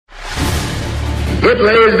It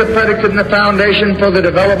lays the predicate and the foundation for the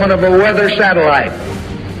development of a weather satellite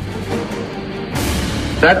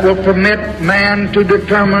that will permit man to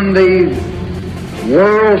determine the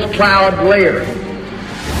world's cloud layer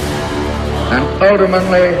and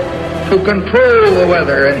ultimately to control the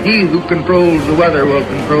weather, and he who controls the weather will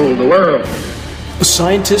control the world.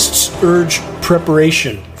 Scientists urge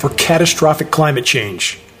preparation for catastrophic climate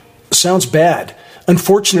change. Sounds bad.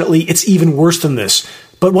 Unfortunately, it's even worse than this.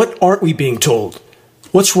 But what aren't we being told?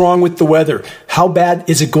 What's wrong with the weather? How bad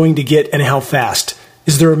is it going to get, and how fast?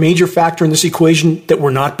 Is there a major factor in this equation that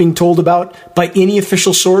we're not being told about by any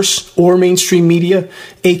official source or mainstream media,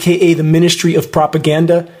 aka the Ministry of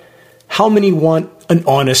Propaganda? How many want an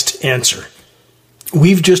honest answer?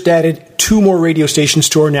 We've just added 2 more radio stations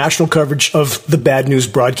to our national coverage of the Bad News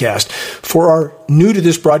broadcast. For our new to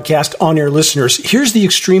this broadcast on-air listeners, here's the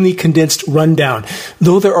extremely condensed rundown.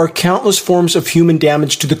 Though there are countless forms of human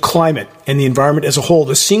damage to the climate and the environment as a whole,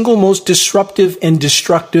 the single most disruptive and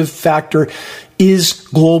destructive factor is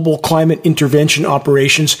global climate intervention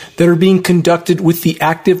operations that are being conducted with the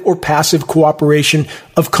active or passive cooperation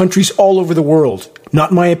of countries all over the world.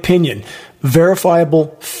 Not my opinion.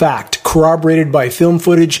 Verifiable fact, corroborated by film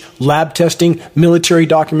footage, lab testing, military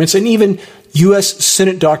documents, and even U.S.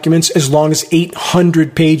 Senate documents as long as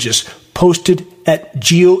 800 pages, posted at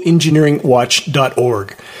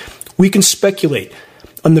geoengineeringwatch.org. We can speculate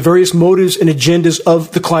on the various motives and agendas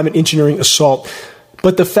of the climate engineering assault,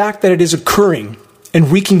 but the fact that it is occurring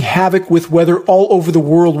and wreaking havoc with weather all over the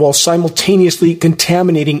world while simultaneously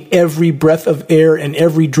contaminating every breath of air and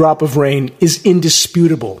every drop of rain is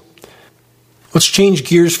indisputable. Let's change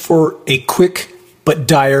gears for a quick but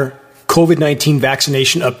dire COVID-19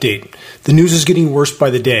 vaccination update. The news is getting worse by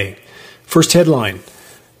the day. First headline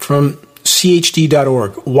from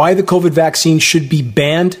chd.org. Why the COVID vaccine should be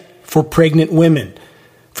banned for pregnant women.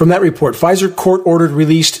 From that report, Pfizer court-ordered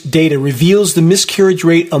released data reveals the miscarriage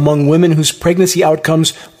rate among women whose pregnancy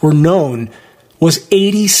outcomes were known was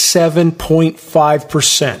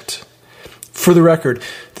 87.5%. For the record,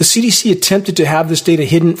 the CDC attempted to have this data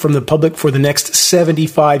hidden from the public for the next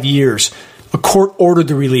 75 years. A court ordered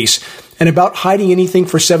the release. And about hiding anything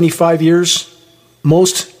for 75 years,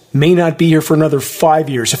 most may not be here for another 5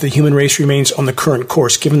 years if the human race remains on the current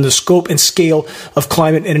course, given the scope and scale of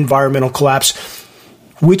climate and environmental collapse,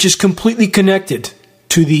 which is completely connected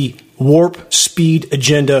to the warp speed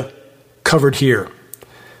agenda covered here.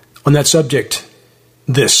 On that subject,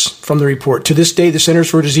 this from the report. To this day, the Centers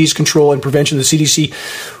for Disease Control and Prevention, the CDC,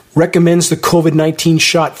 recommends the COVID-19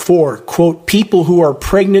 shot for, quote, people who are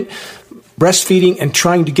pregnant, breastfeeding, and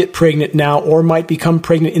trying to get pregnant now or might become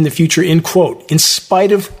pregnant in the future, end quote, in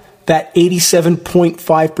spite of that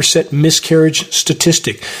 87.5% miscarriage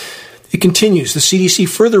statistic. It continues. The CDC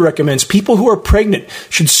further recommends people who are pregnant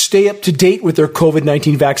should stay up to date with their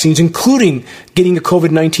COVID-19 vaccines, including getting a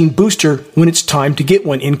COVID-19 booster when it's time to get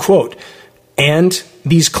one, end quote. And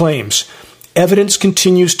these claims. Evidence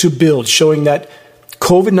continues to build showing that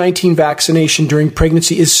COVID-19 vaccination during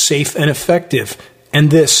pregnancy is safe and effective.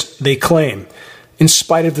 And this, they claim, in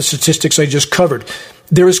spite of the statistics I just covered.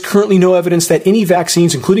 There is currently no evidence that any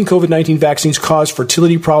vaccines, including COVID-19 vaccines, cause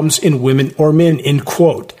fertility problems in women or men, end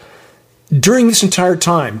quote. During this entire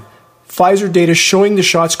time, Pfizer data showing the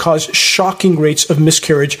shots caused shocking rates of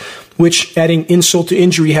miscarriage, which, adding insult to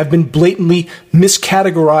injury, have been blatantly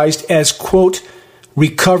miscategorized as, quote,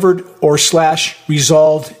 recovered or /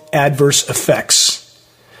 resolved adverse effects.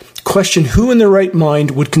 Question, who in their right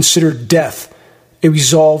mind would consider death a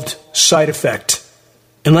resolved side effect,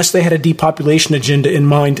 unless they had a depopulation agenda in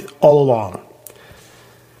mind all along?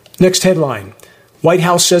 Next headline. White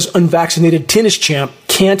House says unvaccinated tennis champ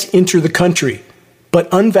can't enter the country, but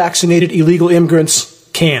unvaccinated illegal immigrants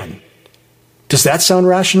can. Does that sound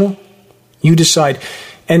rational? You decide.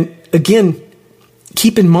 And again,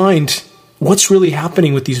 keep in mind what's really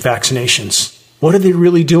happening with these vaccinations. What are they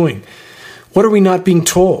really doing? What are we not being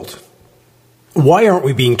told? Why aren't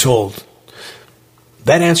we being told?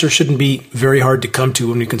 That answer shouldn't be very hard to come to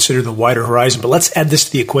when we consider the wider horizon, but let's add this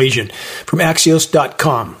to the equation. From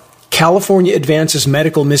Axios.com, California advances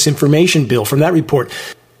medical misinformation bill. From that report,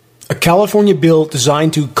 a California bill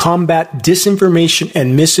designed to combat disinformation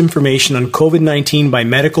and misinformation on COVID-19 by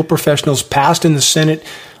medical professionals passed in the Senate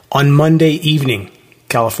on Monday evening.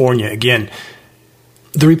 California, again.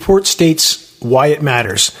 The report states why it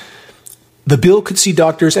matters. The bill could see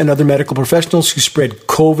doctors and other medical professionals who spread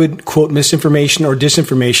COVID, quote, misinformation or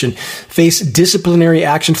disinformation face disciplinary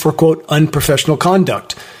action for, quote, unprofessional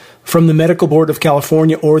conduct from the Medical Board of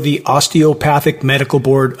California or the Osteopathic Medical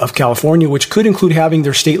Board of California, which could include having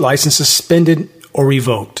their state license suspended or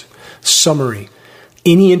revoked. Summary.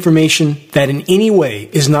 Any information that in any way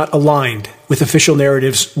is not aligned with official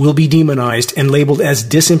narratives will be demonized and labeled as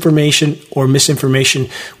disinformation or misinformation,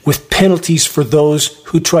 with penalties for those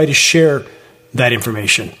who try to share that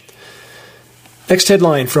information. Next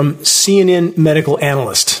headline from CNN medical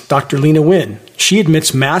analyst, Dr. Lena Nguyen. She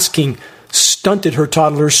admits masking stunted her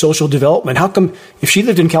toddler's social development. How come, if she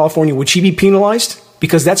lived in California, would she be penalized?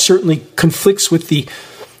 Because that certainly conflicts with the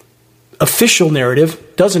official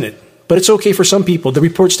narrative, doesn't it? But it's okay for some people. The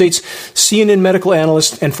report states CNN medical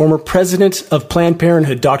analyst and former president of Planned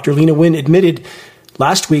Parenthood, Dr. Lena Nguyen, admitted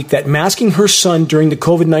last week that masking her son during the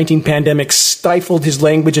COVID-19 pandemic stifled his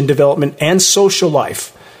language and development and social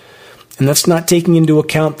life. And that's not taking into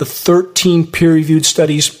account the 13 peer-reviewed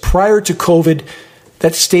studies prior to COVID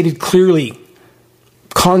that stated clearly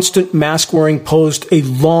constant mask wearing posed a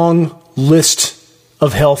long list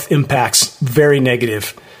of health impacts, very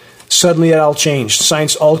negative. Suddenly it all changed.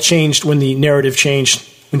 Science all changed when the narrative changed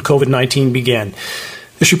when COVID-19 began.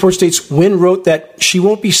 This report states Nguyen wrote that she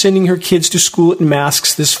won't be sending her kids to school in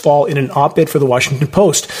masks this fall in an op-ed for the Washington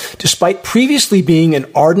Post, despite previously being an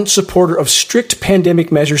ardent supporter of strict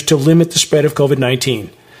pandemic measures to limit the spread of COVID-19.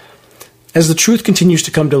 As the truth continues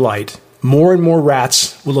to come to light, more and more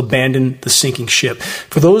rats will abandon the sinking ship.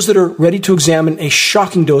 For those that are ready to examine a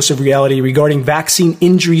shocking dose of reality regarding vaccine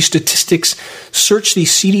injury statistics, search the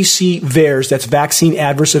CDC VAERS, that's Vaccine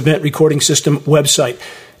Adverse Event Recording System website,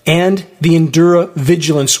 and the Endura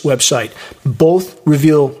Vigilance website. Both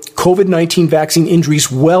reveal COVID-19 vaccine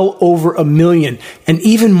injuries well over 1 million. And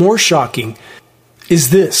even more shocking is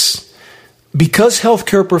this. Because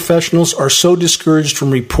healthcare professionals are so discouraged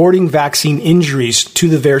from reporting vaccine injuries to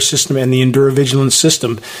the VAERS system and the Endura Vigilance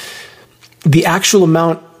system, the actual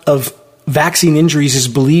amount of vaccine injuries is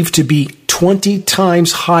believed to be 20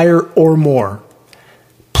 times higher or more.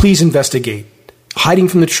 Please investigate. Hiding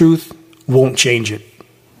from the truth won't change it.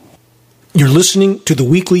 You're listening to the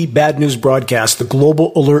weekly Bad News broadcast, the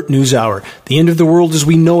Global Alert News Hour, the end of the world as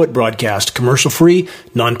we know it broadcast, commercial-free,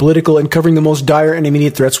 non-political, and covering the most dire and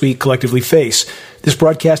immediate threats we collectively face. This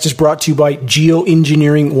broadcast is brought to you by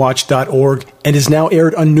Geoengineeringwatch.org and is now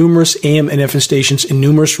aired on numerous AM and FM stations in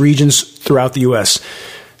numerous regions throughout the U.S.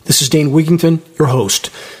 This is Dane Wigington, your host.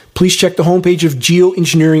 Please check the homepage of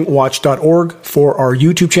Geoengineeringwatch.org for our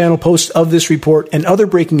YouTube channel posts of this report and other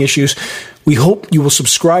breaking issues. We hope you will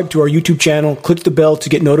subscribe to our YouTube channel, click the bell to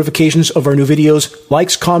get notifications of our new videos.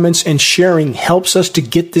 Likes, comments, and sharing helps us to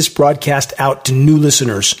get this broadcast out to new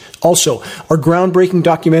listeners. Also, our groundbreaking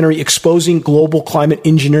documentary exposing global climate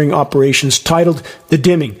engineering operations titled The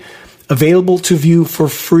Dimming, available to view for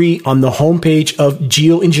free on the homepage of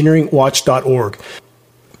Geoengineeringwatch.org.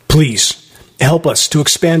 Please help us to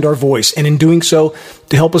expand our voice, and in doing so,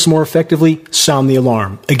 to help us more effectively sound the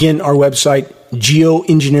alarm. Again, our website,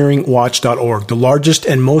 Geoengineeringwatch.org, the largest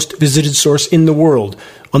and most visited source in the world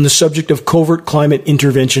on the subject of covert climate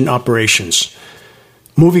intervention operations.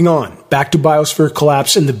 Moving on, back to biosphere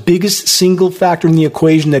collapse and the biggest single factor in the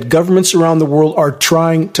equation that governments around the world are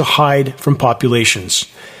trying to hide from populations.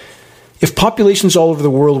 If populations all over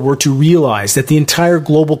the world were to realize that the entire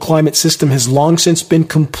global climate system has long since been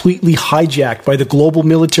completely hijacked by the global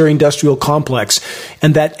military-industrial complex,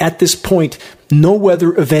 and that at this point, no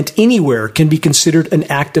weather event anywhere can be considered an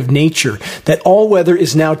act of nature, that all weather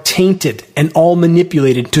is now tainted and all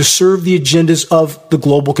manipulated to serve the agendas of the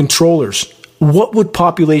global controllers, what would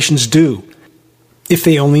populations do if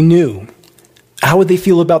they only knew? How would they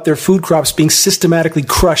feel about their food crops being systematically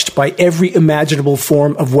crushed by every imaginable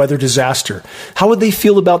form of weather disaster? How would they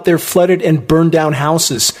feel about their flooded and burned down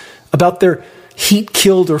houses? About their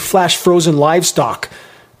heat-killed or flash-frozen livestock?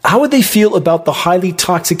 How would they feel about the highly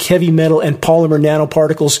toxic heavy metal and polymer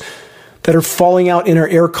nanoparticles that are falling out in our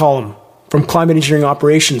air column from climate engineering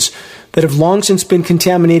operations that have long since been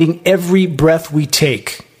contaminating every breath we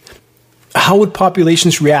take? How would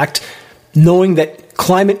populations react knowing that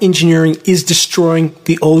climate engineering is destroying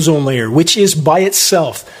the ozone layer, which is by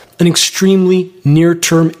itself an extremely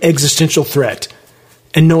near-term existential threat?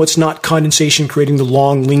 And no, it's not condensation creating the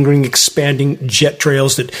long, lingering, expanding jet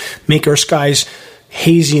trails that make our skies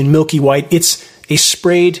hazy and milky white. It's a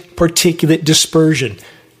sprayed particulate dispersion.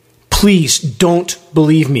 Please don't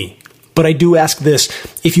believe me. But I do ask this.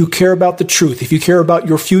 If you care about the truth, if you care about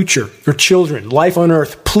your future, your children, life on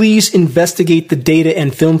Earth, please investigate the data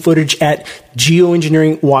and film footage at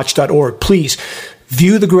geoengineeringwatch.org. Please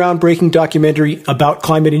view the groundbreaking documentary about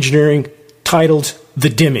climate engineering titled The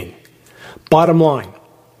Dimming. Bottom line,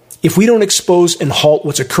 if we don't expose and halt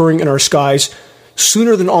what's occurring in our skies,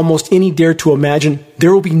 sooner than almost any dare to imagine,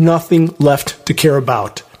 there will be nothing left to care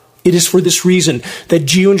about. It is for this reason that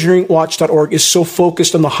geoengineeringwatch.org is so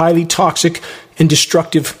focused on the highly toxic and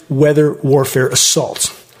destructive weather warfare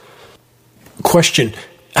assaults. Question: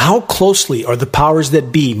 how closely are the powers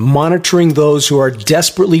that be monitoring those who are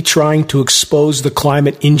desperately trying to expose the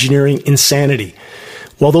climate engineering insanity,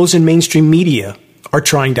 while those in mainstream media are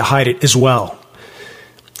trying to hide it as well?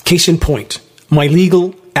 Case in point, my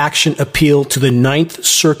legal action appeal to the Ninth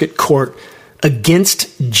Circuit Court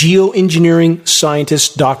against geoengineering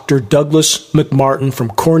scientist Dr. Douglas McMartin from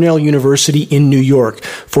Cornell University in New York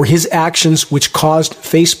for his actions which caused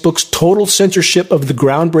Facebook's total censorship of the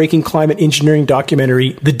groundbreaking climate engineering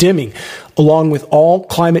documentary, The Dimming, along with all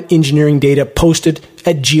climate engineering data posted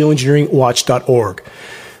at geoengineeringwatch.org.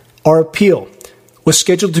 Our appeal was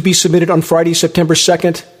scheduled to be submitted on Friday, September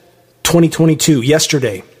 2nd, 2022,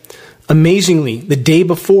 yesterday. Amazingly, the day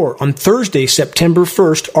before, on Thursday, September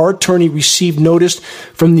 1st, our attorney received notice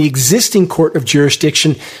from the existing court of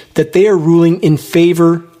jurisdiction that they are ruling in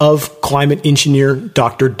favor of climate engineer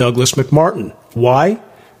Dr. Douglas McMartin. Why?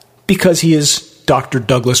 Because he is Dr.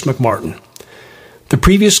 Douglas McMartin. The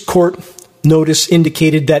previous court notice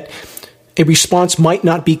indicated that a response might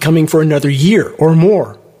not be coming for another year or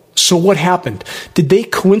more. So what happened? Did they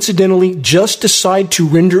coincidentally just decide to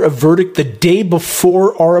render a verdict the day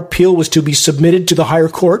before our appeal was to be submitted to the higher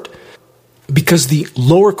court? Because the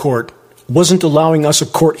lower court wasn't allowing us a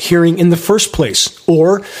court hearing in the first place,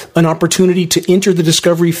 or an opportunity to enter the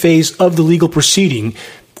discovery phase of the legal proceeding,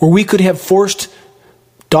 where we could have forced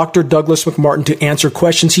Dr. Douglas McMartin to answer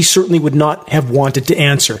questions he certainly would not have wanted to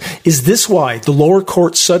answer. Is this why the lower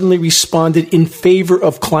court suddenly responded in favor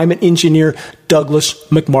of climate engineer Douglas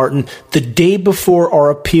McMartin the day before our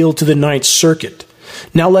appeal to the Ninth Circuit?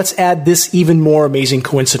 Now let's add this even more amazing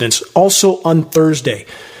coincidence. Also on Thursday,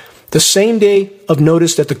 the same day of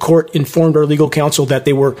notice that the court informed our legal counsel that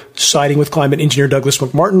they were siding with climate engineer Douglas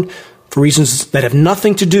McMartin for reasons that have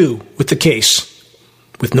nothing to do with the case,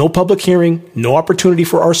 with no public hearing, no opportunity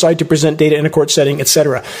for our side to present data in a court setting,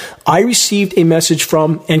 etc., I received a message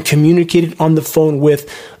from and communicated on the phone with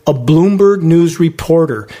a Bloomberg News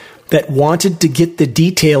reporter that wanted to get the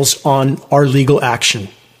details on our legal action.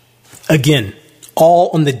 Again,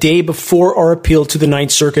 all on the day before our appeal to the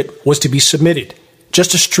Ninth Circuit was to be submitted.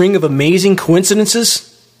 Just a string of amazing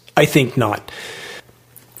coincidences? I think not.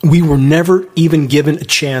 We were never even given a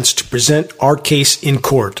chance to present our case in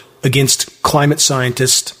court against climate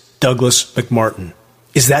scientist Douglas McMartin.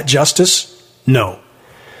 Is that justice? No.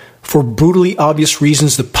 For brutally obvious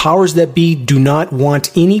reasons, the powers that be do not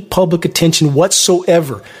want any public attention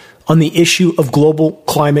whatsoever on the issue of global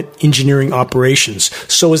climate engineering operations.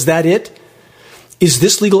 So is that it? Is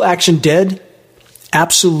this legal action dead?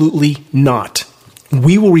 Absolutely not.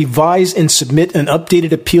 We will revise and submit an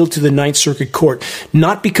updated appeal to the Ninth Circuit Court,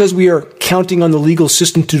 not because we are counting on the legal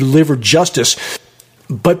system to deliver justice,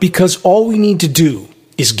 but because all we need to do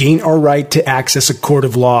is gain our right to access a court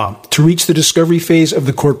of law, to reach the discovery phase of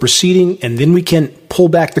the court proceeding, and then we can pull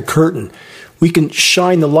back the curtain. We can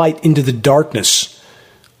shine the light into the darkness,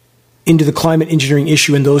 into the climate engineering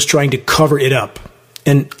issue and those trying to cover it up,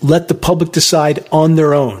 and let the public decide on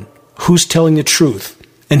their own who's telling the truth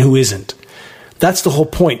and who isn't. That's the whole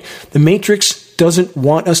point. The Matrix doesn't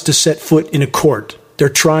want us to set foot in a court. They're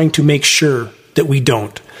trying to make sure that we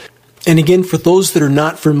don't. And again, for those that are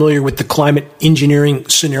not familiar with the climate engineering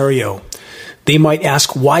scenario, they might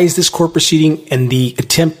ask, why is this court proceeding and the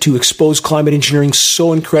attempt to expose climate engineering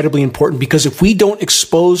so incredibly important? Because if we don't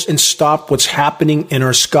expose and stop what's happening in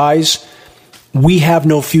our skies, we have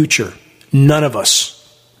no future. None of us.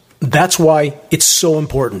 That's why it's so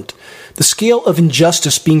important. The scale of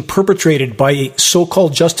injustice being perpetrated by a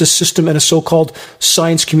so-called justice system and a so-called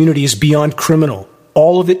science community is beyond criminal.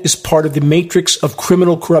 All of it is part of the matrix of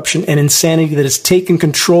criminal corruption and insanity that has taken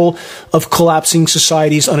control of collapsing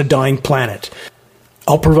societies on a dying planet.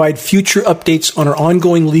 I'll provide future updates on our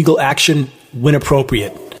ongoing legal action when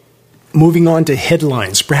appropriate. Moving on to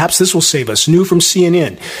headlines. Perhaps this will save us. New from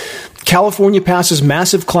CNN. California passes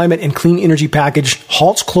massive climate and clean energy package,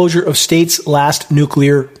 halts closure of state's last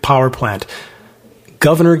nuclear power plant.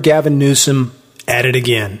 Governor Gavin Newsom at it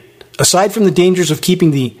again. Aside from the dangers of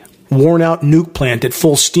keeping the worn-out nuke plant at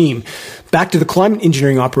full steam, back to the climate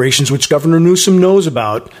engineering operations, which Governor Newsom knows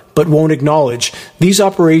about but won't acknowledge. These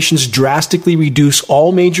operations drastically reduce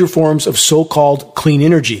all major forms of so-called clean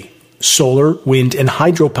energy, solar, wind, and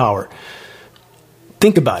hydropower.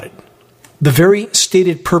 Think about it. The very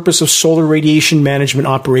stated purpose of solar radiation management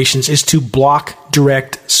operations is to block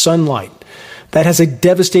direct sunlight. That has a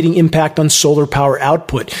devastating impact on solar power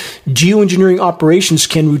output. Geoengineering operations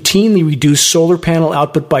can routinely reduce solar panel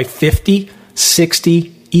output by 50,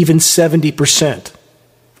 60, even 70%.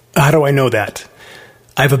 How do I know that?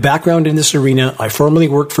 I have a background in this arena. I formerly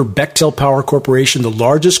worked for Bechtel Power Corporation, the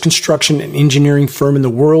largest construction and engineering firm in the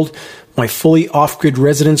world. My fully off-grid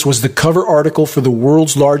residence was the cover article for the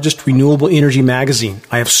world's largest renewable energy magazine.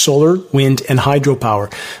 I have solar, wind, and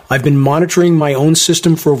hydropower. I've been monitoring my own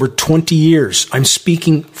system for over 20 years. I'm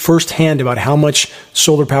speaking firsthand about how much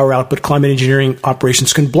solar power output climate engineering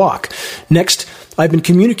operations can block. Next, I've been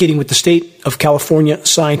communicating with the state of California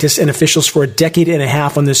scientists and officials for a decade and a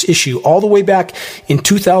half on this issue. All the way back in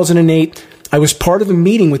 2008, I was part of a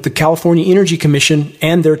meeting with the California Energy Commission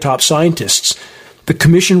and their top scientists. The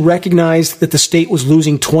commission recognized that the state was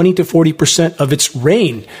losing 20 to 40% of its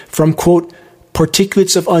rain from, quote,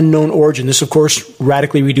 particulates of unknown origin. This, of course,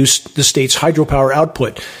 radically reduced the state's hydropower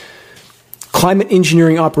output. Climate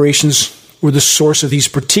engineering operations were the source of these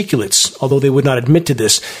particulates, although they would not admit to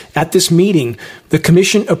this. At this meeting, the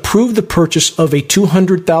commission approved the purchase of a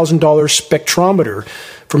 $200,000 spectrometer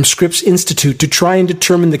from Scripps Institute to try and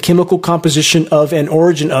determine the chemical composition of and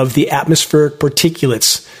origin of the atmospheric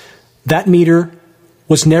particulates. That meter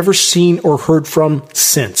was never seen or heard from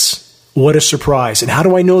since. What a surprise. And how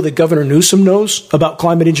do I know that Governor Newsom knows about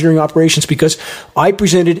climate engineering operations? Because I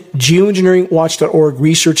presented geoengineeringwatch.org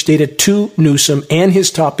research data to Newsom and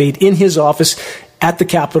his top aide in his office at the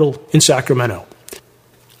Capitol in Sacramento.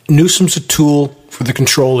 Newsom's a tool for the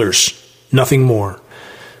controllers, nothing more.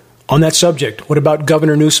 On that subject, what about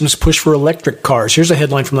Governor Newsom's push for electric cars? Here's a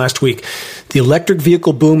headline from last week. The electric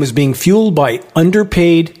vehicle boom is being fueled by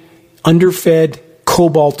underpaid, underfed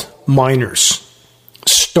cobalt miners.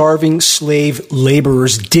 Starving slave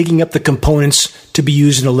laborers digging up the components to be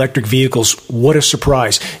used in electric vehicles. What a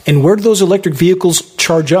surprise. And where do those electric vehicles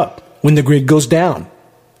charge up when the grid goes down?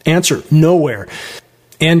 Answer, nowhere.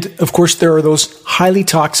 And, of course, there are those highly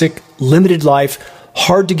toxic, limited life,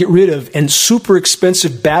 hard to get rid of, and super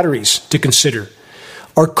expensive batteries to consider.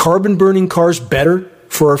 Are carbon-burning cars better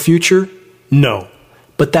for our future? No.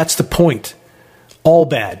 But that's the point. All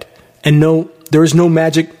bad. And no, there is no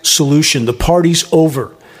magic solution. The party's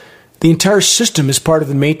over. The entire system is part of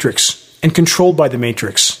the matrix and controlled by the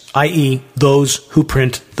matrix, i.e., those who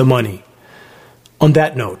print the money. On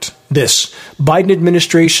that note, this Biden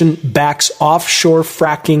administration backs offshore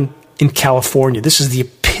fracking in California. This is the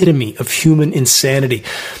epitome of human insanity.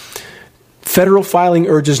 Federal filing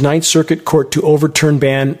urges Ninth Circuit Court to overturn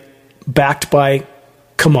ban backed by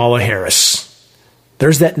Kamala Harris.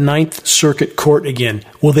 There's that Ninth Circuit Court again.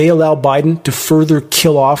 Will they allow Biden to further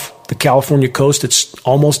kill off the California coast that's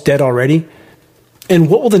almost dead already? And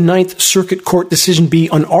what will the Ninth Circuit Court decision be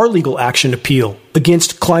on our legal action appeal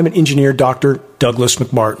against climate engineer Dr. Douglas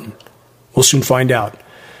McMartin? We'll soon find out.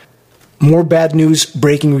 More bad news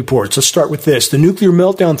breaking reports. Let's start with this. The nuclear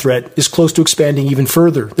meltdown threat is close to expanding even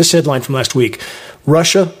further. This headline from last week.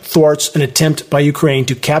 Russia thwarts an attempt by Ukraine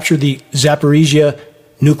to capture the Zaporizhia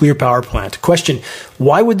nuclear power plant. Question,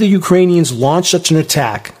 why would the Ukrainians launch such an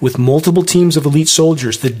attack with multiple teams of elite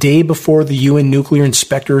soldiers the day before the UN nuclear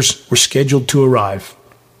inspectors were scheduled to arrive?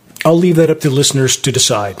 I'll leave that up to listeners to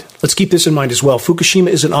decide. Let's keep this in mind as well. Fukushima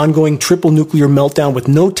is an ongoing triple nuclear meltdown with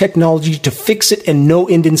no technology to fix it and no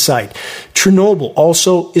end in sight. Chernobyl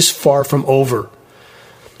also is far from over.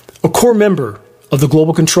 A core member of the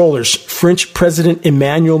global controllers, French President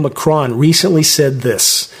Emmanuel Macron, recently said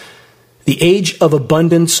this: the age of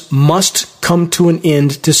abundance must come to an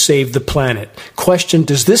end to save the planet. Question,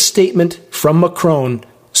 does this statement from Macron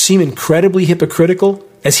seem incredibly hypocritical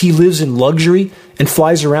as he lives in luxury and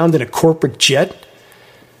flies around in a corporate jet?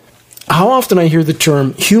 How often I hear the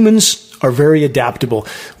term, humans are very adaptable.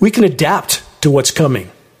 We can adapt to what's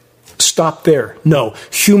coming. Stop there. No,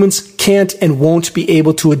 humans can't and won't be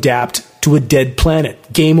able to adapt to a dead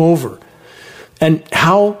planet. Game over. And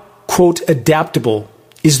how, quote, adaptable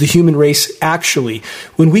is the human race actually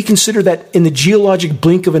when we consider that in the geologic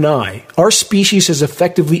blink of an eye, our species has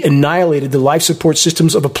effectively annihilated the life support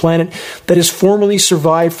systems of a planet that has formerly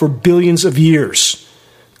survived for billions of years?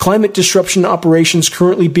 Climate disruption operations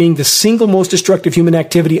currently being the single most destructive human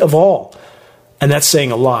activity of all. And that's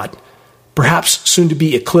saying a lot. Perhaps soon to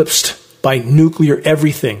be eclipsed by nuclear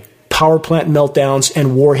everything, power plant meltdowns,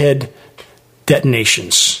 and warhead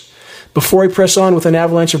detonations. Before I press on with an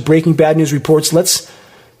avalanche of breaking bad news reports, let's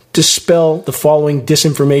dispel the following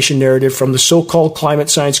disinformation narrative from the so-called climate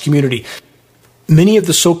science community. Many of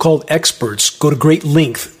the so-called experts go to great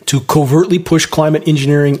length to covertly push climate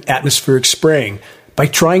engineering atmospheric spraying by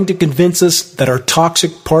trying to convince us that our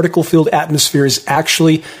toxic particle-filled atmosphere is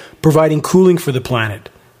actually providing cooling for the planet.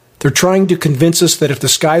 They're trying to convince us that if the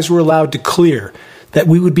skies were allowed to clear, that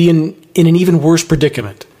we would be in an even worse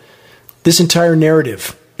predicament. This entire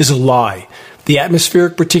narrative is a lie. The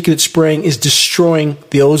atmospheric particulate spraying is destroying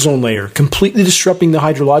the ozone layer, completely disrupting the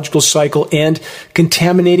hydrological cycle and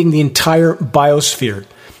contaminating the entire biosphere.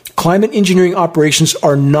 Climate engineering operations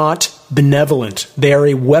are not benevolent. They are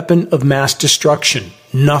a weapon of mass destruction,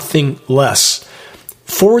 nothing less.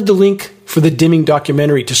 Forward the link for the Dimming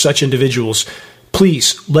documentary to such individuals.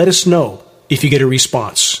 Please let us know if you get a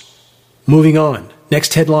response. Moving on.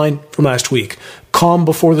 Next headline from last week. Calm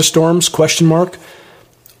before the storms, ?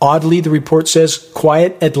 Oddly, the report says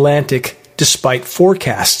quiet Atlantic despite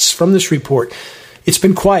forecasts. From this report, it's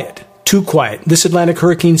been quiet, too quiet. This Atlantic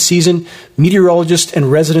hurricane season, meteorologists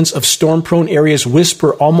and residents of storm-prone areas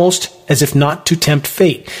whisper almost as if not to tempt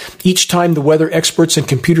fate. Each time the weather experts and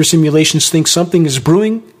computer simulations think something is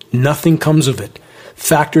brewing, nothing comes of it.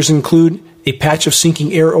 Factors include a patch of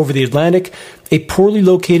sinking air over the Atlantic, a poorly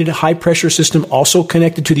located high-pressure system also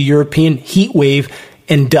connected to the European heat wave,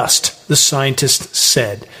 and dust, the scientists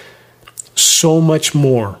said. So much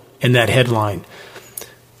more in that headline.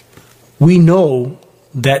 We know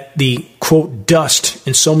that the, quote, dust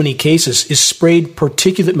in so many cases is sprayed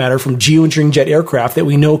particulate matter from geoengineering jet aircraft that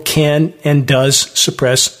we know can and does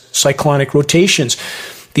suppress cyclonic rotations.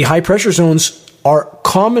 The high-pressure zones are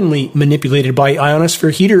commonly manipulated by ionosphere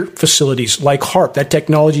heater facilities like HARP. That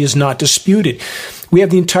technology is not disputed. We have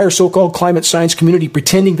the entire so-called climate science community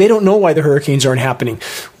pretending they don't know why the hurricanes aren't happening.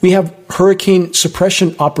 We have hurricane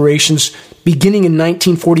suppression operations beginning in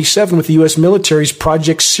 1947 with the U.S. military's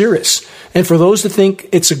Project Cirrus. And for those that think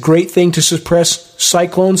it's a great thing to suppress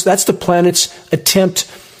cyclones, that's the planet's attempt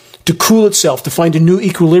to cool itself, to find a new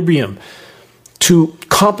equilibrium, to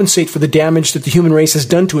compensate for the damage that the human race has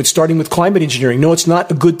done to it, starting with climate engineering. No, it's not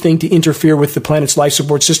a good thing to interfere with the planet's life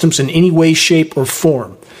support systems in any way, shape, or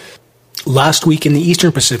form. Last week in the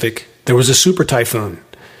Eastern Pacific, there was a super typhoon.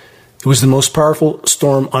 It was the most powerful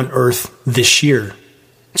storm on Earth this year.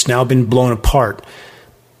 It's now been blown apart.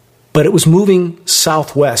 But it was moving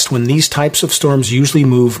southwest when these types of storms usually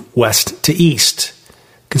move west to east.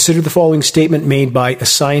 Consider the following statement made by a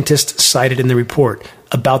scientist cited in the report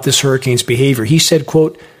about this hurricane's behavior. He said,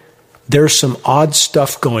 quote, "There's some odd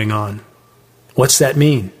stuff going on." What's that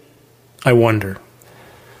mean? I wonder.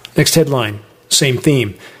 Next headline, same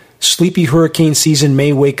theme. Sleepy hurricane season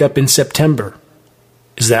may wake up in September.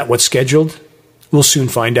 Is that what's scheduled? We'll soon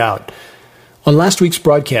find out. On last week's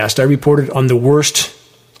broadcast, I reported on the worst,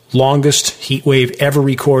 longest heat wave ever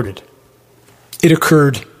recorded. It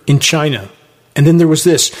occurred in China. And then there was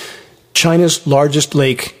this. China's largest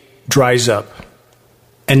lake dries up.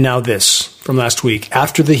 And now this, from last week.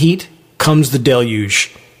 After the heat comes the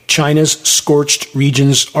deluge. China's scorched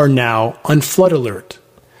regions are now on flood alert.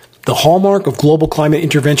 The hallmark of global climate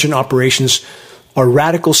intervention operations are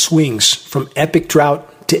radical swings from epic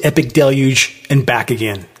drought to epic deluge and back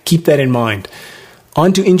again. Keep that in mind.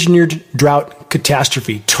 On to engineered drought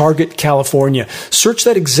catastrophe, Target California. Search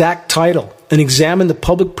that exact title and examine the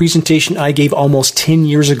public presentation I gave almost 10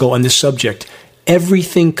 years ago on this subject.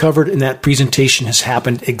 Everything covered in that presentation has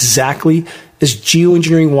happened exactly as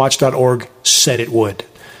geoengineeringwatch.org said it would,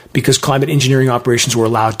 because climate engineering operations were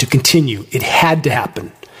allowed to continue. It had to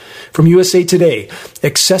happen. From USA Today,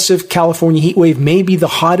 excessive California heat wave may be the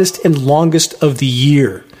hottest and longest of the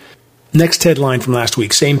year. Next headline from last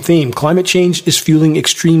week, same theme. Climate change is fueling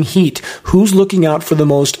extreme heat. Who's looking out for the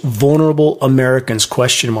most vulnerable Americans? ?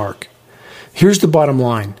 Here's the bottom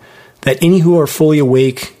line that any who are fully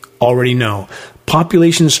awake already know.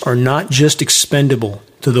 Populations are not just expendable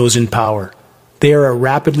to those in power. They are a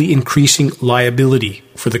rapidly increasing liability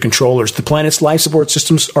for the controllers. The planet's life support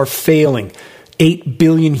systems are failing. 8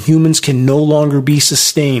 billion humans can no longer be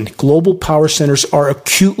sustained. Global power centers are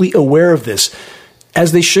acutely aware of this,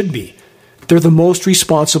 as they should be. They're the most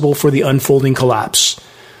responsible for the unfolding collapse.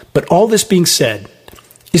 But all this being said,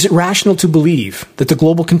 is it rational to believe that the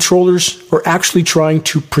global controllers are actually trying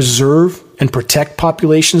to preserve and protect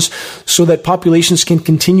populations so that populations can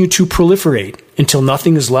continue to proliferate until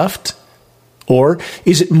nothing is left? Or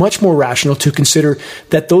is it much more rational to consider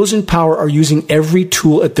that those in power are using every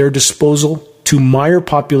tool at their disposal to mire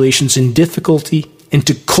populations in difficulty and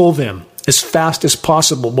to cull them as fast as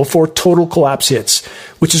possible before total collapse hits,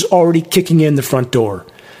 which is already kicking in the front door?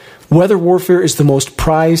 Weather warfare is the most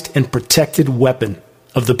prized and protected weapon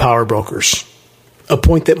of the power brokers. A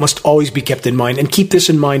point that must always be kept in mind, and keep this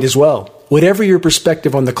in mind as well. Whatever your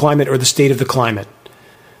perspective on the climate or the state of the climate,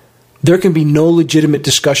 there can be no legitimate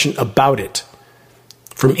discussion about it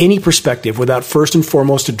from any perspective without first and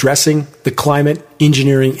foremost addressing the climate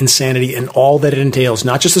engineering insanity and all that it entails,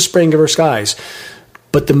 not just the spraying of our skies,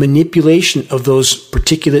 but the manipulation of those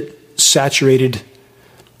particulate saturated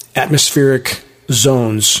atmospheric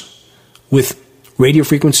zones with radio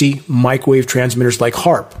frequency microwave transmitters like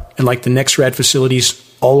HARP and like the NexRad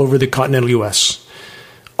facilities all over the continental U.S.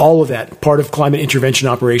 All of that, part of climate intervention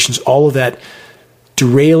operations, all of that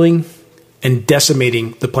derailing and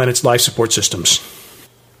decimating the planet's life support systems.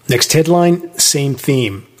 Next headline, same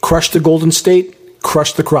theme. Crush the Golden State,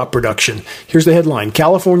 crush the crop production. Here's the headline.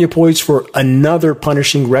 California poised for another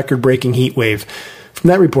punishing record-breaking heat wave. From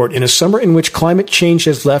that report, in a summer in which climate change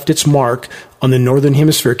has left its mark on the northern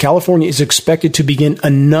hemisphere, California is expected to begin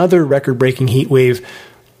another record-breaking heat wave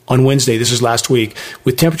on Wednesday. This is last week,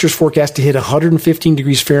 with temperatures forecast to hit 115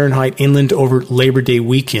 degrees Fahrenheit inland over Labor Day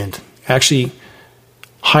weekend. Actually,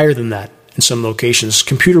 higher than that in some locations.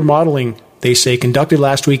 Computer modeling, they say, conducted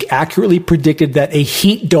last week accurately predicted that a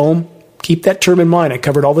heat dome, keep that term in mind, I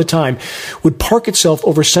cover it all the time, would park itself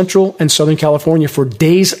over central and southern California for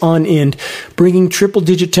days on end, bringing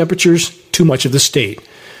triple-digit temperatures to much of the state.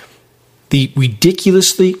 The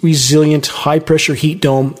ridiculously resilient high-pressure heat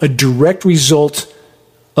dome, a direct result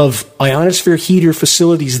of ionosphere heater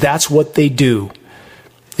facilities, that's what they do.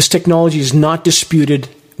 This technology is not disputed.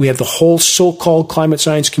 We have the whole so-called climate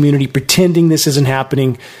science community pretending this isn't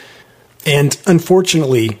happening. And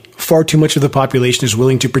unfortunately, far too much of the population is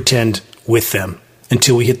willing to pretend with them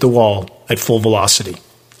until we hit the wall at full velocity.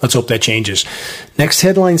 Let's hope that changes. Next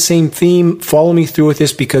headline, same theme. Follow me through with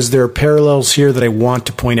this because there are parallels here that I want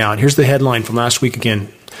to point out. Here's the headline from last week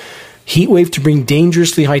again. Heat wave to bring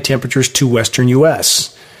dangerously high temperatures to western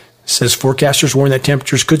U.S. Says forecasters warn that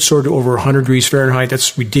temperatures could soar to over 100 degrees Fahrenheit.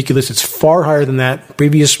 That's ridiculous. It's far higher than that.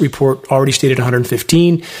 Previous report already stated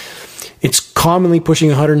 115. It's commonly pushing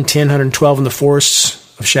 110, 112 in the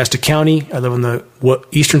forests of Shasta County. I live on the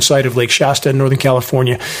eastern side of Lake Shasta in Northern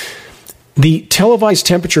California. The televised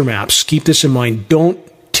temperature maps, keep this in mind, don't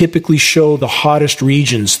typically show the hottest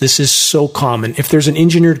regions. This is so common. If there's an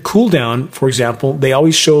engineered cool down, for example, they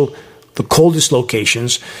always show the coldest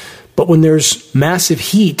locations. But when there's massive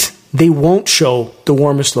heat, they won't show the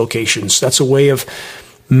warmest locations. That's a way of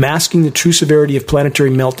masking the true severity of planetary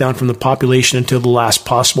meltdown from the population until the last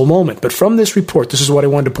possible moment. But from this report, this is what I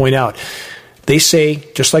wanted to point out. They say,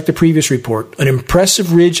 just like the previous report, an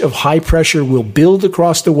impressive ridge of high pressure will build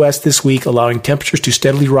across the west this week, allowing temperatures to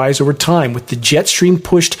steadily rise over time, with the jet stream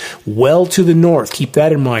pushed well to the north. Keep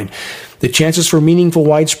that in mind. The chances for meaningful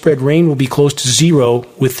widespread rain will be close to zero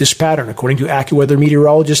with this pattern, according to AccuWeather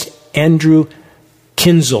meteorologist Andrew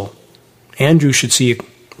Kinzel. Andrew should see a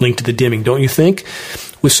link to the dimming, don't you think?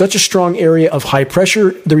 With such a strong area of high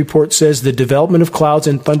pressure, the report says the development of clouds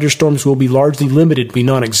and thunderstorms will be largely limited, be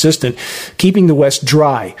non-existent, keeping the west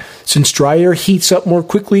dry. Since dry air heats up more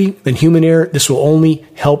quickly than humid air, this will only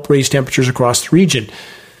help raise temperatures across the region.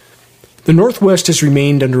 The Northwest has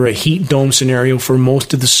remained under a heat dome scenario for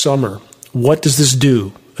most of the summer. What does this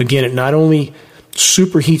do? Again, it not only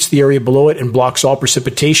superheats the area below it and blocks all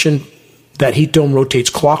precipitation. That heat dome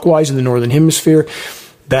rotates clockwise in the northern hemisphere.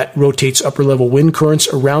 That rotates upper-level wind currents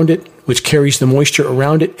around it, which carries the moisture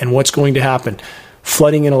around it. And what's going to happen?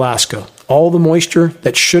 Flooding in Alaska. All the moisture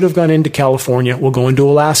that should have gone into California will go into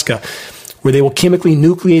Alaska, where they will chemically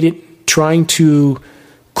nucleate it, trying to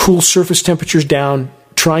cool surface temperatures down,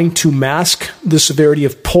 trying to mask the severity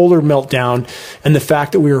of polar meltdown and the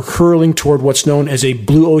fact that we are hurling toward what's known as a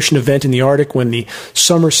blue ocean event in the Arctic, when the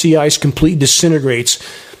summer sea ice completely disintegrates.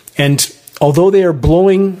 And although they are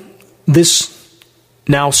blowing this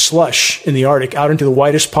now slush in the Arctic out into the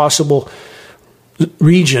widest possible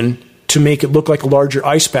region to make it look like a larger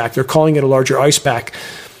ice pack, they're calling it a larger ice pack,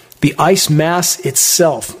 the ice mass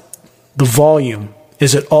itself, the volume,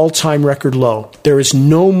 is at all-time record low. There is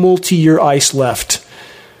no multi-year ice left.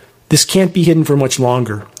 This can't be hidden for much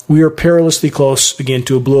longer. We are perilously close, again,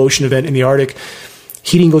 to a blue ocean event in the Arctic.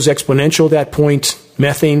 Heating goes exponential at that point.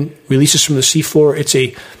 Methane releases from the seafloor. It's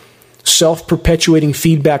a self-perpetuating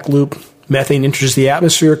feedback loop. Methane enters the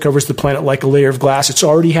atmosphere, covers the planet like a layer of glass. It's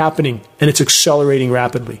already happening, and it's accelerating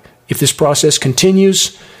rapidly. If this process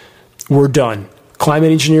continues, we're done.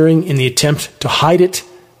 Climate engineering, in the attempt to hide it,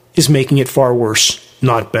 is making it far worse,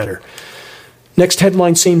 not better. Next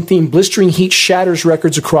headline, same theme. Blistering heat shatters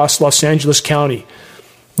records across Los Angeles County.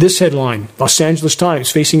 This headline, Los Angeles Times,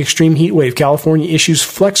 facing extreme heat wave. California issues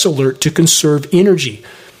flex alert to conserve energy.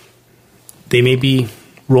 They may be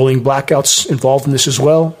rolling blackouts involved in this as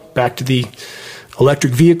well. Back to the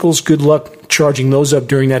electric vehicles. Good luck charging those up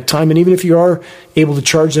during that time. And even if you are able to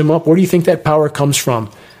charge them up, where do you think that power comes from?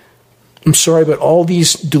 I'm sorry, but all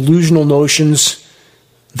these delusional notions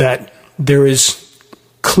that there is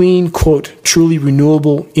clean, quote, truly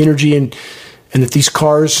renewable energy and that these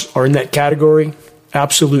cars are in that category,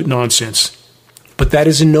 absolute nonsense. But that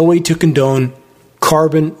is in no way to condone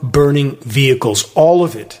carbon-burning vehicles. All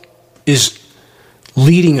of it is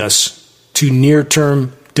leading us to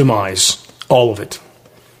near-term demise, all of it.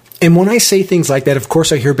 And when I say things like that, of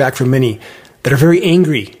course I hear back from many that are very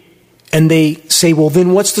angry, and they say, well,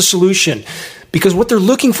 then what's the solution? Because what they're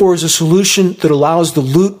looking for is a solution that allows the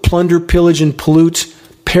loot, plunder, pillage, and pollute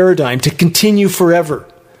paradigm to continue forever.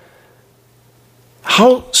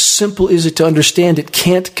 How simple is it to understand it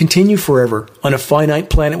can't continue forever on a finite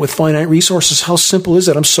planet with finite resources? How simple is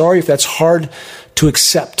it? I'm sorry if that's hard to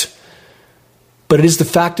accept, but it is the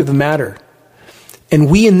fact of the matter. And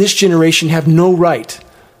we in this generation have no right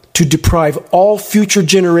to deprive all future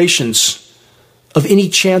generations of any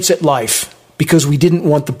chance at life because we didn't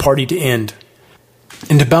want the party to end.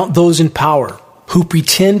 And about those in power who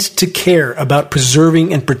pretend to care about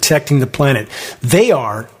preserving and protecting the planet, they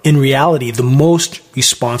are, in reality, the most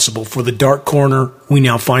responsible for the dark corner we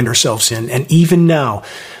now find ourselves in. And even now,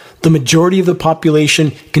 the majority of the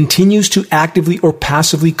population continues to actively or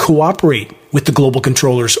passively cooperate with the global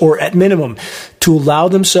controllers, or at minimum, to allow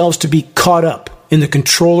themselves to be caught up in the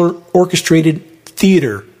controller-orchestrated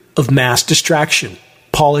theater of mass distraction,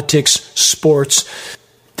 politics, sports,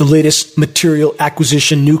 the latest material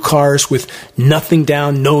acquisition, new cars with nothing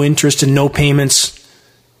down, no interest and no payments,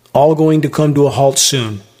 all going to come to a halt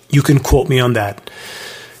soon. You can quote me on that.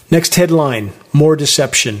 Next headline, more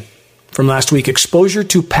deception. From last week, exposure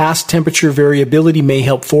to past temperature variability may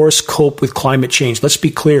help forests cope with climate change. Let's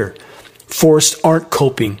be clear. Forests aren't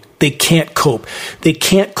coping. They can't cope. They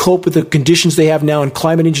can't cope with the conditions they have now, and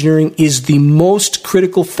climate engineering is the most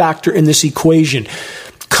critical factor in this equation.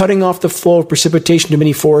 Cutting off the flow of precipitation to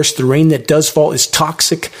many forests, the rain that does fall is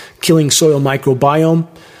toxic, killing soil microbiome,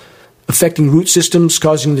 affecting root systems,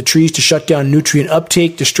 causing the trees to shut down nutrient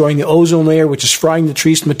uptake, destroying the ozone layer, which is frying the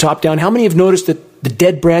trees from the top down. How many have noticed that the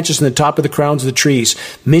dead branches in the top of the crowns of the trees?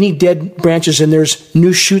 Many dead branches, and there's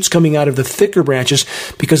new shoots coming out of the thicker branches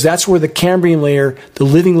because that's where the Cambrian layer, the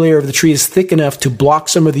living layer of the tree, is thick enough to block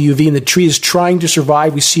some of the UV, and the tree is trying to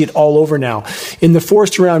survive. We see it all over now. In the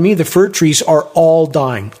forest around me, the fir trees are all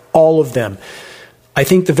dying, all of them. I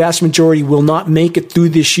think the vast majority will not make it through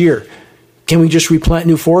this year. Can we just replant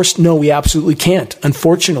new forests? No, we absolutely can't.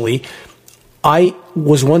 Unfortunately, I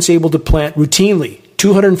was once able to plant routinely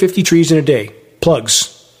 250 trees in a day,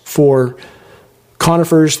 plugs for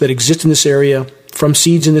conifers that exist in this area, from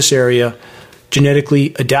seeds in this area,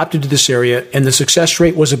 genetically adapted to this area, and the success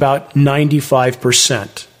rate was about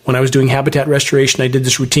 95%. When I was doing habitat restoration, I did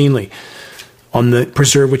this routinely on the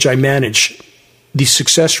preserve which I manage. The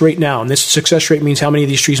success rate now, and this success rate means how many of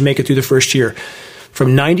these trees make it through the first year,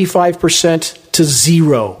 from 95% to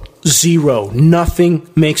zero. Nothing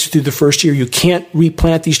makes it through the first year. You can't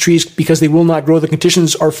replant these trees because they will not grow. The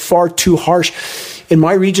conditions are far too harsh. In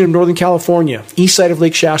my region of Northern California, east side of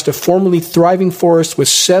Lake Shasta, formerly thriving forest with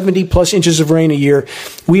 70 plus inches of rain a year,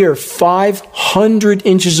 we are 500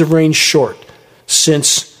 inches of rain short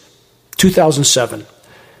since 2007.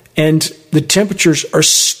 And the temperatures are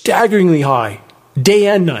staggeringly high, day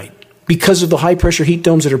and night, because of the high-pressure heat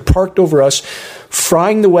domes that are parked over us,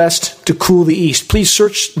 frying the west to cool the east. Please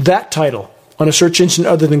search that title on a search engine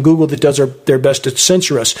other than Google that does their best to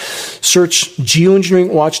censor us. Search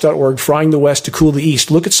geoengineeringwatch.org, frying the west to cool the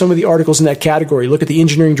east. Look at some of the articles in that category. Look at the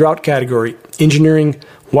engineering drought category, engineering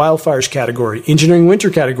wildfires category, engineering winter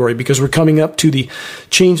category, because we're coming up to the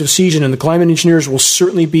change of season, and the climate engineers will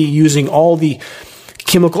certainly be using all the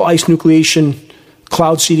chemical ice nucleation,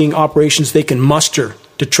 cloud seeding operations they can muster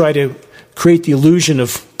to try to create the illusion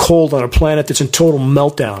of cold on a planet that's in total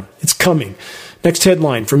meltdown. It's coming. Next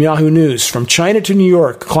headline from Yahoo News. From China to New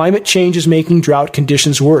York, climate change is making drought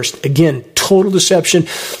conditions worse. Again, total deception.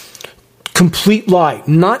 Complete lie.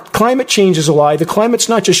 Not climate change is a lie. The climate's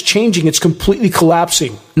not just changing, it's completely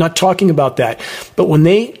collapsing. Not talking about that. But when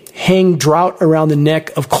they hang drought around the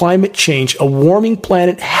neck of climate change, a warming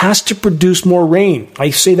planet has to produce more rain.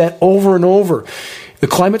 I say that over and over. The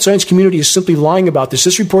climate science community is simply lying about this.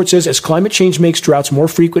 This report says as climate change makes droughts more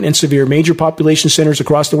frequent and severe, major population centers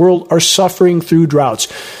across the world are suffering through droughts.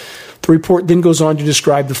 The report then goes on to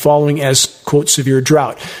describe the following as, quote, severe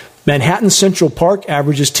drought. Manhattan Central Park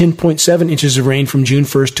averages 10.7 inches of rain from June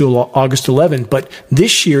 1st to August 11, but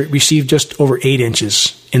this year it received just over 8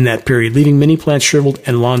 inches in that period, leaving many plants shriveled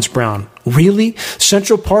and lawns brown. Really?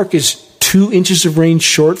 Central Park is 2 inches of rain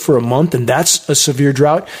short for a month, and that's a severe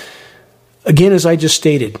drought? Again, as I just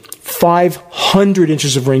stated, 500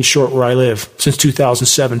 inches of rain short where I live since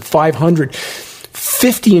 2007.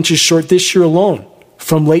 50 inches short this year alone.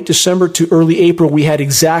 From late December to early April, we had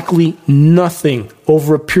exactly nothing.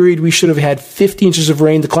 Over a period, we should have had 50 inches of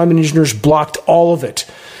rain. The climate engineers blocked all of it,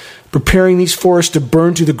 preparing these forests to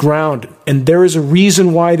burn to the ground. And there is a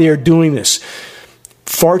reason why they are doing this.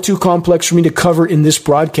 Far too complex for me to cover in this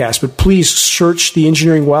broadcast, but please search the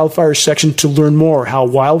engineering wildfires section to learn more how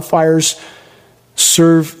wildfires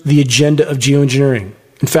serve the agenda of geoengineering.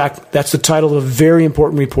 In fact, that's the title of a very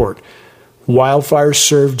important report. Wildfires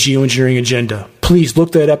serve geoengineering agenda. Please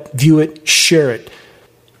look that up, view it, share it.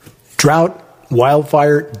 Drought,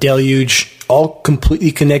 wildfire, deluge, all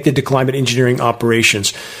completely connected to climate engineering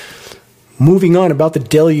operations. Moving on about the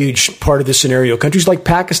deluge part of the scenario, countries like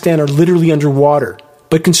Pakistan are literally underwater.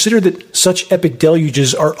 But consider that such epic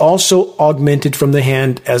deluges are also augmented from the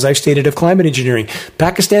hand, as I've stated, of climate engineering.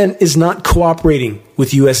 Pakistan is not cooperating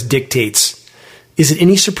with U.S. dictates. Is it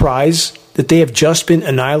any surprise that they have just been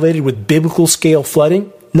annihilated with biblical scale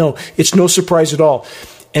flooding? No, it's no surprise at all.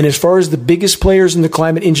 And as far as the biggest players in the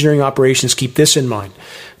climate engineering operations, keep this in mind.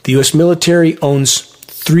 The U.S. military owns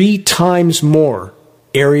 3 times more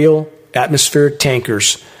aerial atmospheric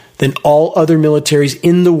tankers than all other militaries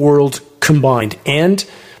in the world combined. And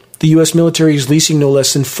the U.S. military is leasing no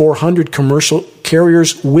less than 400 commercial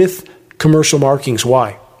carriers with commercial markings.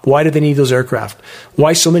 Why? Why do they need those aircraft?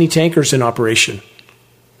 Why so many tankers in operation?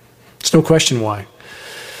 It's no question why.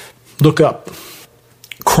 Look up.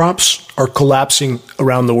 Crops are collapsing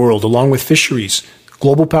around the world, along with fisheries.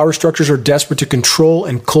 Global power structures are desperate to control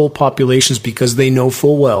and cull populations because they know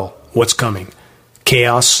full well what's coming.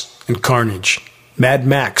 Chaos and carnage. Mad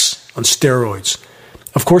Max on steroids.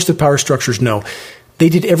 Of course the power structures know. They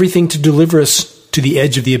did everything to deliver us to the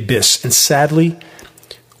edge of the abyss, and sadly,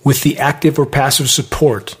 with the active or passive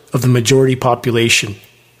support of the majority population,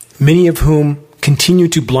 many of whom continue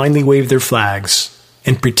to blindly wave their flags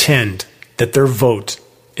and pretend that their vote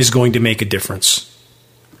is going to make a difference.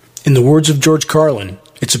 In the words of George Carlin,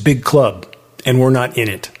 it's a big club, and we're not in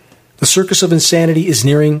it. The circus of insanity is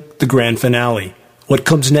nearing the grand finale. What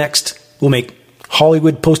comes next will make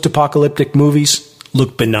Hollywood post-apocalyptic movies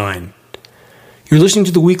look benign. You're listening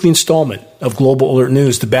to the weekly installment of Global Alert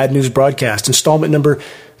News, the Bad News Broadcast, installment number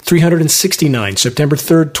 369, September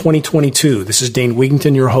 3rd, 2022. This is Dane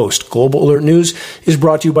Wigington, your host. Global Alert News is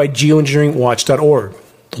brought to you by Geoengineeringwatch.org,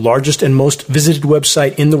 the largest and most visited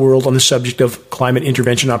website in the world on the subject of climate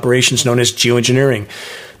intervention operations known as geoengineering.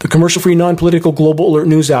 The commercial-free, non-political Global Alert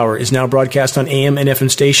News Hour is now broadcast on AM and FM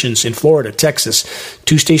stations in Florida, Texas,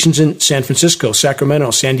 2 stations in San Francisco, Sacramento,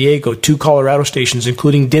 San Diego, 2 Colorado stations,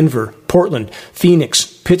 including Denver, Portland, Phoenix,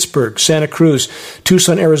 Pittsburgh, Santa Cruz,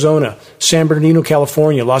 Tucson, Arizona, San Bernardino,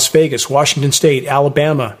 California, Las Vegas, Washington State,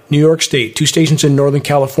 Alabama, New York State, 2 stations in Northern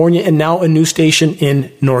California, and now a new station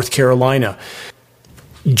in North Carolina.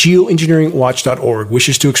 Geoengineeringwatch.org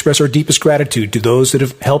wishes to express our deepest gratitude to those that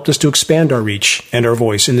have helped us to expand our reach and our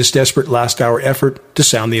voice in this desperate last-hour effort to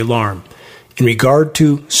sound the alarm. In regard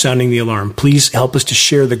to sounding the alarm, please help us to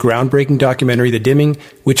share the groundbreaking documentary, The Dimming,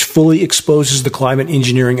 which fully exposes the climate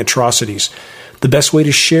engineering atrocities. The best way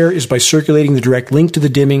to share is by circulating the direct link to The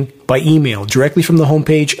Dimming by email directly from the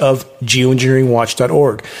homepage of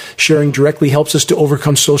geoengineeringwatch.org. Sharing directly helps us to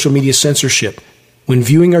overcome social media censorship. When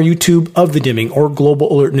viewing our YouTube of The Dimming or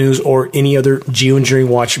Global Alert News or any other Geoengineering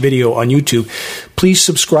Watch video on YouTube, please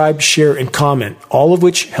subscribe, share, and comment, all of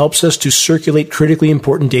which helps us to circulate critically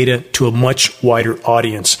important data to a much wider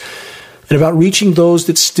audience. And about reaching those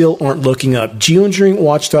that still aren't looking up,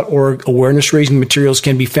 Geoengineeringwatch.org awareness-raising materials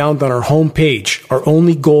can be found on our homepage. Our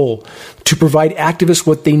only goal, to provide activists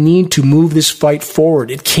what they need to move this fight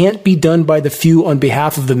forward. It can't be done by the few on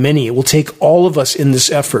behalf of the many. It will take all of us in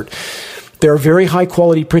this effort. There are very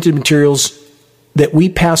high-quality printed materials that we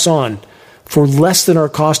pass on for less than our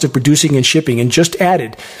cost of producing and shipping. And just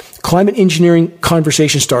added, Climate Engineering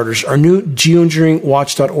Conversation Starters, our new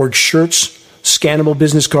geoengineeringwatch.org shirts, scannable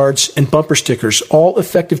business cards, and bumper stickers, all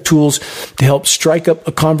effective tools to help strike up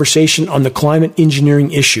a conversation on the climate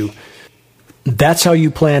engineering issue. That's how you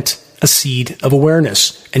plant a seed of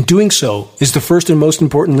awareness. And doing so is the first and most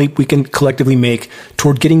important leap we can collectively make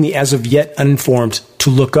toward getting the as of yet uninformed to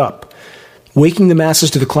look up. Waking the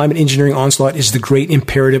masses to the climate engineering onslaught is the great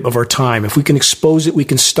imperative of our time. If we can expose it, we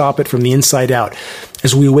can stop it from the inside out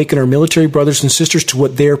as we awaken our military brothers and sisters to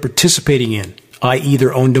what they are participating in, i.e.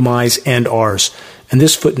 their own demise and ours. And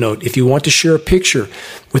this footnote, if you want to share a picture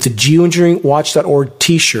with the geoengineeringwatch.org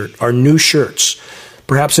t-shirt, our new shirts,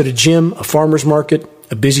 perhaps at a gym, a farmer's market,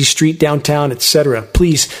 a busy street downtown, etc.,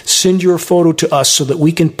 please send your photo to us so that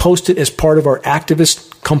we can post it as part of our activist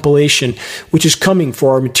compilation, which is coming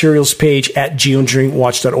for our materials page at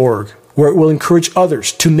geoengineeringwatch.org, where it will encourage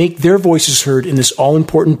others to make their voices heard in this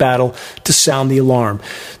all-important battle to sound the alarm.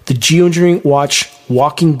 The Geoengineering Watch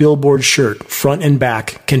walking billboard shirt, front and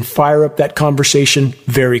back, can fire up that conversation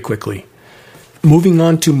very quickly. Moving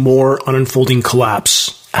on to more on unfolding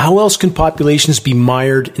collapse. How else can populations be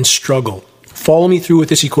mired in struggle? Follow me through with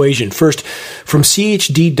this equation. First, from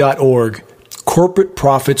chd.org, corporate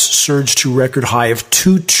profits surged to record high of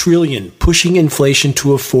 $2 trillion, pushing inflation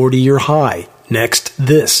to a 40-year high. Next,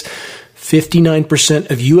 this.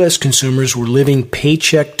 59% of U.S. consumers were living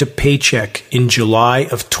paycheck to paycheck in July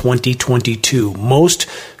of 2022. Most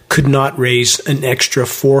could not raise an extra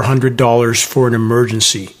 $400 for an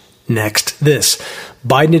emergency. Next, this.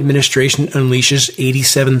 Biden administration unleashes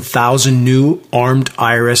 87,000 new armed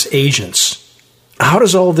IRS agents. How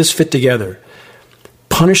does all of this fit together?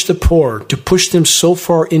 Punish the poor to push them so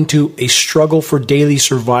far into a struggle for daily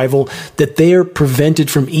survival that they are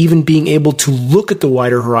prevented from even being able to look at the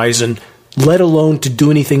wider horizon, let alone to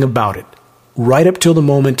do anything about it, right up till the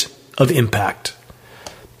moment of impact.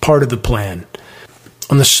 Part of the plan.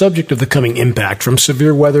 On the subject of the coming impact, from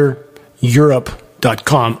severe weather,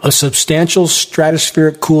 Europe.com, a substantial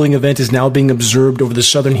stratospheric cooling event is now being observed over the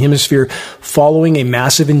southern hemisphere following a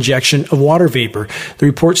massive injection of water vapor. The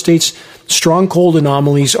report states strong cold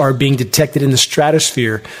anomalies are being detected in the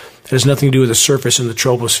stratosphere. That has nothing to do with the surface in the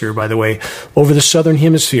troposphere, by the way, over the southern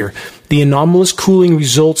hemisphere. The anomalous cooling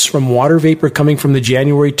results from water vapor coming from the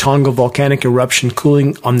January Tonga volcanic eruption.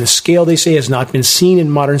 Cooling on the scale, they say, has not been seen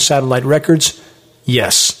in modern satellite records.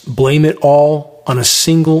 Yes, blame it all on a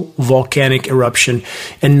single volcanic eruption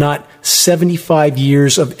and not 75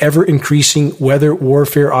 years of ever-increasing weather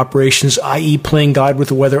warfare operations, i.e. playing God with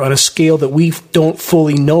the weather on a scale that we don't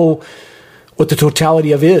fully know what the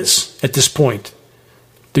totality of is at this point.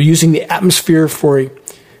 They're using the atmosphere for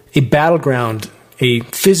a battleground, a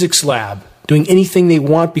physics lab, doing anything they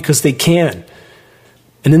want because they can.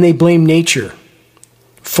 And then they blame nature.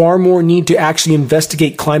 Far more need to actually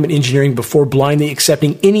investigate climate engineering before blindly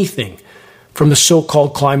accepting anything from the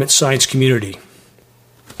so-called climate science community.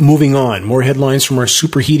 Moving on, more headlines from our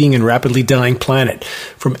superheating and rapidly dying planet.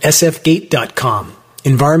 From sfgate.com,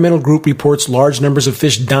 environmental group reports large numbers of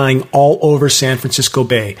fish dying all over San Francisco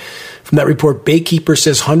Bay. From that report, Baykeeper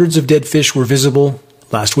says hundreds of dead fish were visible.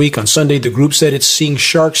 Last week, on Sunday, the group said it's seeing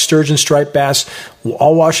sharks, sturgeon, striped bass,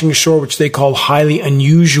 all washing ashore, which they call highly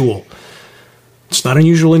unusual. It's not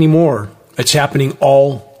unusual anymore. It's happening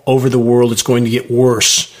all over the world. It's going to get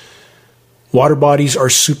worse. Water bodies are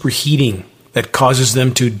superheating. That causes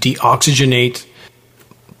them to deoxygenate.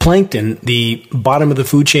 Plankton, the bottom of the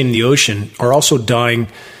food chain in the ocean, are also dying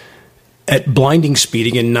at blinding speed.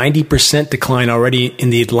 Again, 90% decline already in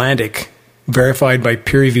the Atlantic, verified by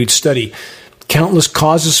peer-reviewed study. Countless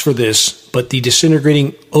causes for this, but the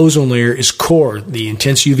disintegrating ozone layer is core. The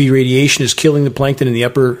intense UV radiation is killing the plankton in the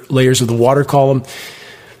upper layers of the water column.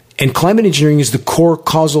 And climate engineering is the core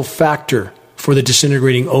causal factor for the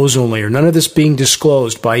disintegrating ozone layer. None of this being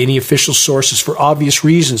disclosed by any official sources for obvious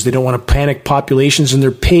reasons. They don't want to panic populations, and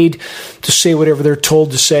they're paid to say whatever they're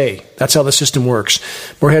told to say. That's how the system works.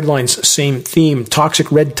 More headlines, same theme.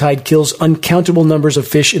 Toxic red tide kills uncountable numbers of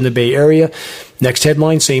fish in the Bay Area. Next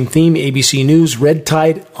headline, same theme. ABC News, red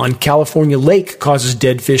tide on California lake causes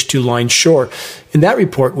dead fish to line shore. In that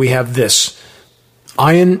report, we have this.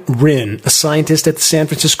 Ian Rinn, a scientist at the San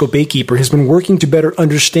Francisco Baykeeper, has been working to better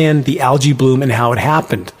understand the algae bloom and how it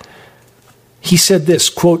happened. He said this,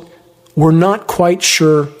 quote, "We're not quite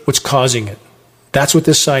sure what's causing it." That's what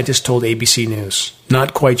this scientist told ABC News.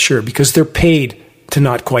 Not quite sure, because they're paid to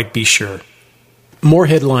not quite be sure. More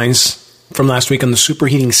headlines from last week on the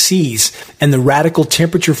superheating seas and the radical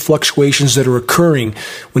temperature fluctuations that are occurring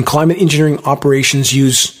when climate engineering operations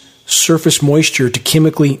use surface moisture to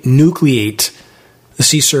chemically nucleate the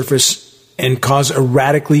sea surface and cause a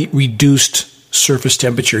radically reduced surface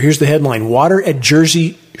temperature. Here's the headline. Water at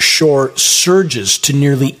Jersey Shore surges to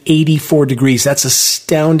nearly 84 degrees. That's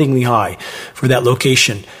astoundingly high for that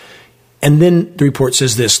location. And then the report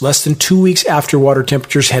says this. Less than 2 weeks after water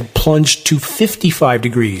temperatures had plunged to 55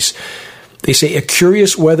 degrees, they say a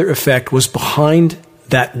curious weather effect was behind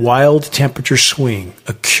that wild temperature swing.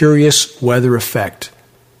 A curious weather effect.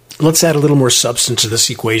 Let's add a little more substance to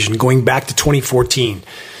this equation, going back to 2014,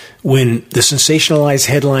 when the sensationalized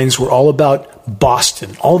headlines were all about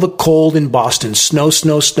Boston, all the cold in Boston, snow,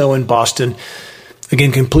 snow, snow in Boston.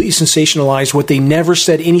 Again, completely sensationalized. What they never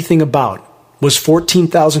said anything about was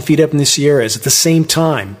 14,000 feet up in the Sierras. At the same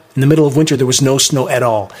time, in the middle of winter, there was no snow at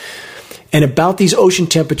all. And about these ocean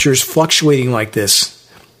temperatures fluctuating like this,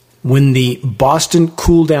 when the Boston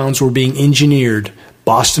cool downs were being engineered,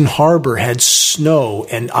 Boston Harbor had snow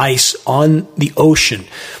and ice on the ocean,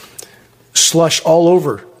 slush all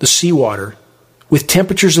over the seawater, with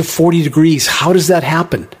temperatures of 40 degrees. How does that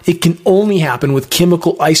happen? It can only happen with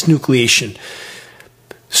chemical ice nucleation.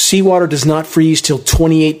 Seawater does not freeze till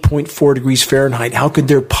 28.4 degrees Fahrenheit. How could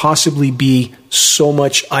there possibly be so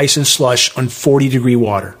much ice and slush on 40-degree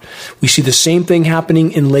water? We see the same thing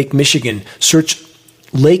happening in Lake Michigan. Search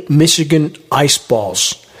Lake Michigan ice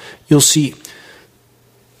balls. You'll see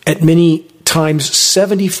at many times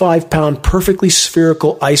 75-pound perfectly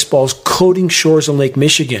spherical ice balls coating shores in Lake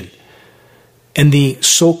Michigan. And the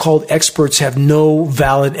so-called experts have no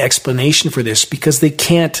valid explanation for this because they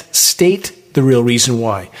can't state the real reason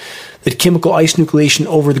why. That chemical ice nucleation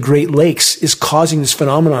over the Great Lakes is causing this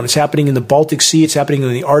phenomenon. It's happening in the Baltic Sea. It's happening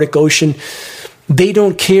in the Arctic Ocean. They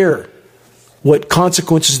don't care what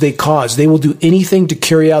consequences they cause. They will do anything to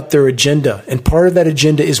carry out their agenda. And part of that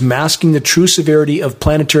agenda is masking the true severity of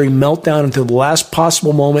planetary meltdown until the last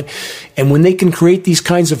possible moment. And when they can create these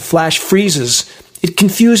kinds of flash freezes, it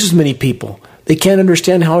confuses many people. They can't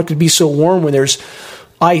understand how it could be so warm when there's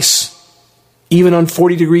ice, even on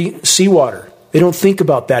 40-degree seawater. They don't think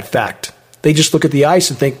about that fact. They just look at the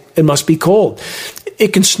ice and think it must be cold.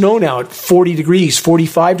 It can snow now at 40 degrees,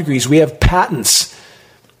 45 degrees. We have patents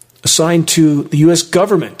assigned to the U.S.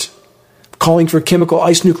 government calling for chemical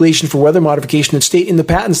ice nucleation for weather modification and state in the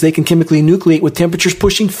patents they can chemically nucleate with temperatures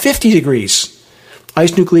pushing 50 degrees.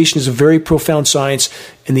 Ice nucleation is a very profound science,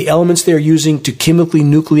 and the elements they are using to chemically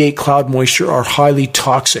nucleate cloud moisture are highly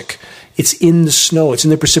toxic. It's in the snow. It's in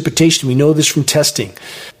the precipitation. We know this from testing.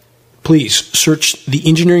 Please search the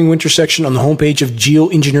Engineering Winter section on the homepage of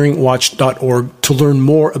geoengineeringwatch.org to learn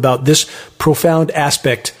more about this profound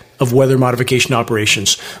aspect of weather modification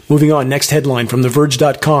operations. Moving on, next headline from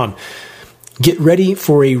TheVerge.com. Get ready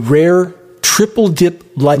for a rare triple dip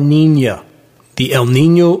La Nina. The El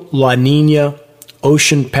Nino La Nina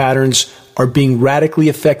ocean patterns are being radically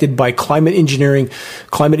affected by climate engineering.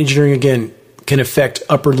 Climate engineering, again, can affect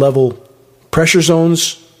upper level pressure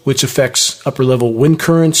zones, which affects upper level wind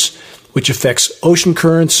currents, which affects ocean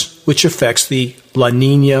currents, which affects the La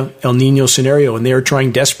Nina, El Nino scenario. And they are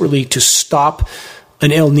trying desperately to stop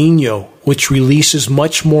an El Nino, which releases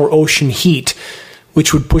much more ocean heat,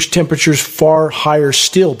 which would push temperatures far higher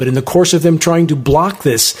still. But in the course of them trying to block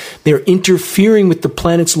this, they're interfering with the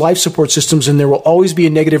planet's life support systems, and there will always be a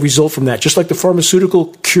negative result from that. Just like the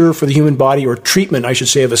pharmaceutical cure for the human body, or treatment, I should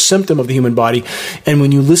say, of a symptom of the human body. And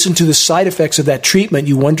when you listen to the side effects of that treatment,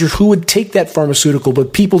 you wonder who would take that pharmaceutical,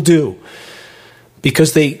 but people do,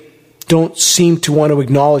 because they don't seem to want to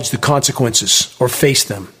acknowledge the consequences or face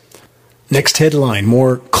them. Next headline,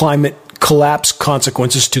 more climate collapse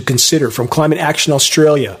consequences to consider from Climate Action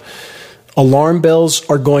Australia. Alarm bells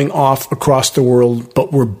are going off across the world,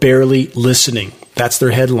 but we're barely listening. That's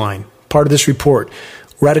their headline. Part of this report.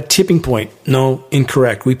 We're at a tipping point. No,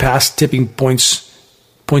 incorrect. We passed tipping points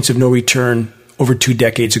of no return over 2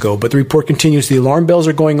 decades ago. But the report continues, the alarm bells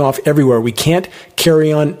are going off everywhere. We can't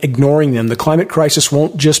carry on ignoring them. The climate crisis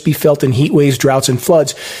won't just be felt in heat waves, droughts, and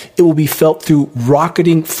floods. It will be felt through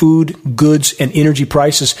rocketing food, goods, and energy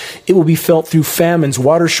prices. It will be felt through famines,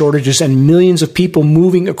 water shortages, and millions of people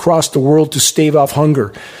moving across the world to stave off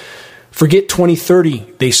hunger. Forget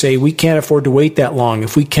 2030, they say. We can't afford to wait that long.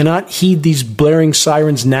 If we cannot heed these blaring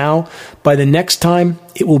sirens now, by the next time,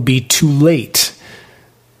 it will be too late.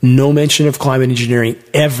 No mention of climate engineering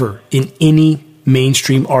ever in any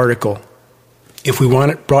mainstream article. If we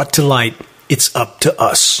want it brought to light, it's up to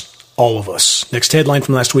us, all of us. Next headline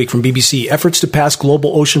from last week from BBC. Efforts to pass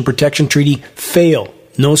Global Ocean Protection Treaty fail.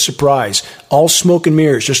 No surprise. All smoke and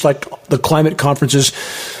mirrors, just like the climate conferences,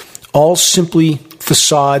 all simply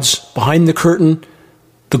facades. Behind the curtain,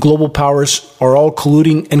 the global powers are all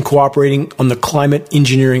colluding and cooperating on the climate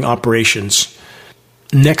engineering operations.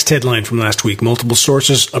 Next headline from last week. Multiple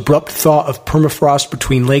sources. Abrupt thaw of permafrost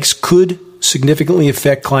between lakes could significantly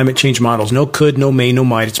affect climate change models. No could, no may, no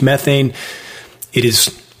might. It's methane. It is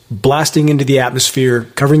blasting into the atmosphere,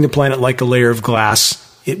 covering the planet like a layer of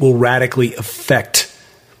glass. It will radically affect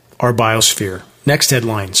our biosphere. Next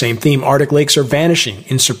headline. Same theme. Arctic lakes are vanishing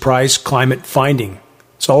in surprise climate finding.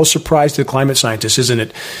 It's all a surprise to the climate scientists, isn't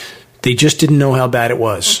it? They just didn't know how bad it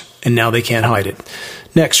was, and now they can't hide it.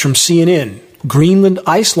 Next, from CNN. Greenland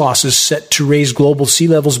ice losses set to raise global sea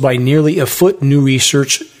levels by nearly a foot, new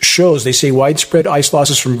research shows. They say widespread ice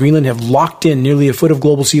losses from Greenland have locked in nearly a foot of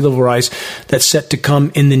global sea level rise that's set to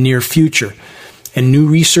come in the near future. And new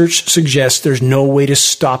research suggests there's no way to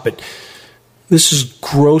stop it. This is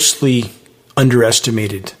grossly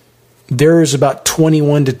underestimated. There is about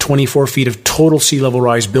 21 to 24 feet of total sea level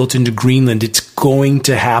rise built into Greenland. It's going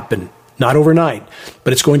to happen. Not overnight,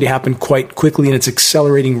 but it's going to happen quite quickly, and it's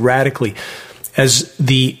accelerating radically. As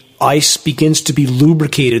the Ice begins to be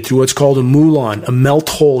lubricated through what's called a moulin, a melt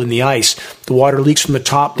hole in the ice. The water leaks from the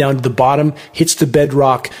top down to the bottom, hits the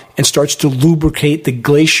bedrock, and starts to lubricate the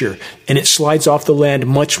glacier. And it slides off the land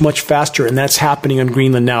much, much faster. And that's happening on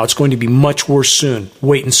Greenland now. It's going to be much worse soon.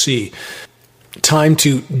 Wait and see. Time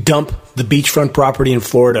to dump the beachfront property in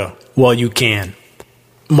Florida while you can.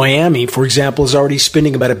 Miami, for example, is already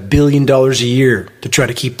spending about $1 billion a year to try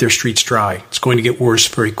to keep their streets dry. It's going to get worse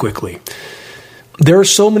very quickly. There are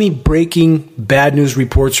so many breaking bad news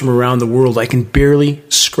reports from around the world, I can barely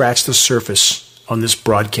scratch the surface on this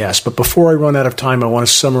broadcast. But before I run out of time, I want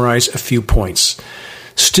to summarize a few points.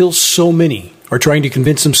 Still, so many are trying to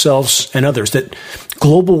convince themselves and others that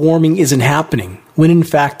global warming isn't happening, when in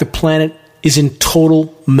fact the planet is in total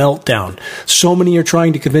meltdown. So many are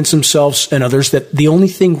trying to convince themselves and others that the only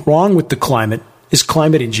thing wrong with the climate is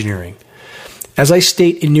climate engineering. As I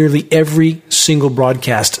state in nearly every single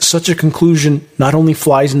broadcast, such a conclusion not only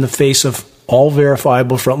flies in the face of all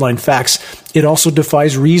verifiable frontline facts, it also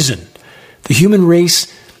defies reason. The human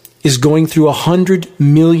race is going through 100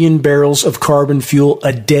 million barrels of carbon fuel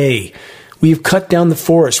a day. We've cut down the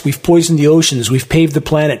forests, we've poisoned the oceans, we've paved the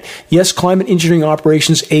planet. Yes, climate engineering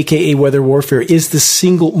operations, aka weather warfare, is the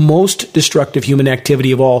single most destructive human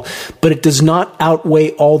activity of all, but it does not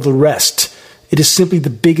outweigh all the rest. It is simply the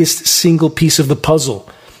biggest single piece of the puzzle.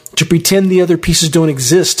 To pretend the other pieces don't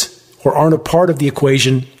exist or aren't a part of the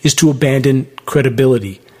equation is to abandon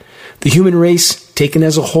credibility. The human race, taken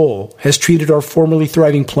as a whole, has treated our formerly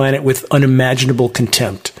thriving planet with unimaginable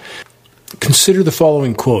contempt. Consider the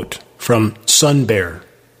following quote from Sun Bear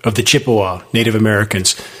of the Chippewa Native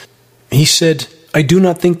Americans. He said, "I do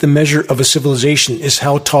not think the measure of a civilization is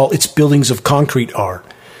how tall its buildings of concrete are,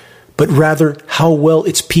 but rather how well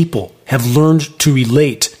its people have learned to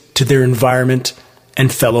relate to their environment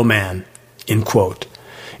and fellow man," end quote.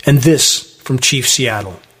 And this from Chief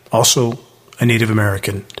Seattle, also a Native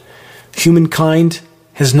American. Humankind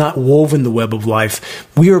has not woven the web of life.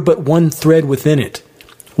 We are but one thread within it.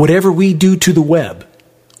 Whatever we do to the web,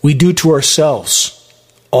 we do to ourselves.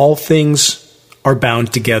 All things are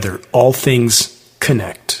bound together. All things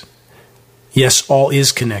connect. Yes, all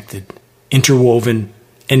is connected, interwoven,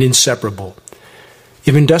 and inseparable.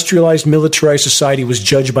 If industrialized, militarized society was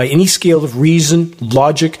judged by any scale of reason,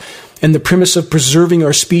 logic, and the premise of preserving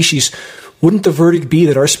our species, wouldn't the verdict be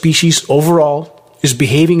that our species overall is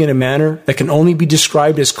behaving in a manner that can only be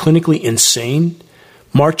described as clinically insane,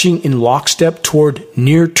 marching in lockstep toward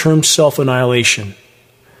near-term self-annihilation,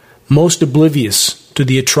 most oblivious to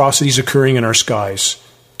the atrocities occurring in our skies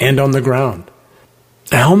and on the ground?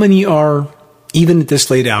 How many are, even at this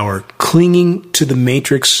late hour, clinging to the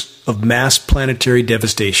matrix of mass planetary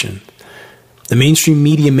devastation? The mainstream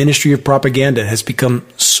media ministry of propaganda has become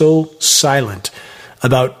so silent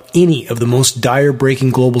about any of the most dire-breaking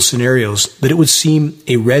global scenarios that it would seem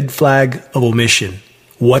a red flag of omission.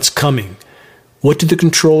 What's coming? What do the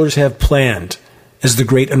controllers have planned as the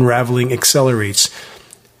great unraveling accelerates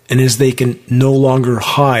and as they can no longer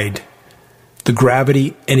hide the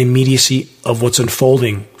gravity and immediacy of what's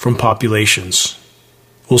unfolding from populations?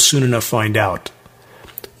 We'll soon enough find out.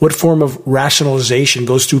 What form of rationalization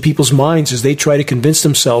goes through people's minds as they try to convince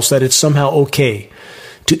themselves that it's somehow okay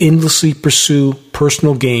to endlessly pursue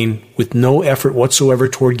personal gain with no effort whatsoever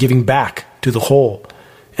toward giving back to the whole,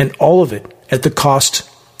 and all of it at the cost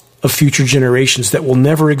of future generations that will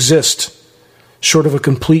never exist, short of a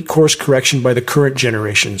complete course correction by the current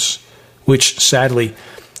generations, which, sadly,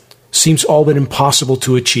 seems all but impossible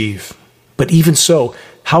to achieve. But even so,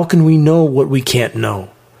 how can we know what we can't know?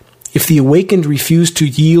 If the awakened refuse to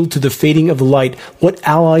yield to the fading of the light, what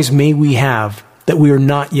allies may we have that we are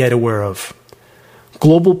not yet aware of?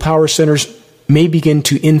 Global power centers may begin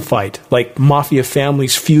to infight, like mafia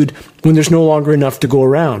families feud when there's no longer enough to go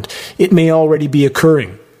around. It may already be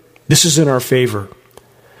occurring. This is in our favor.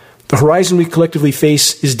 The horizon we collectively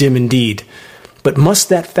face is dim indeed, but must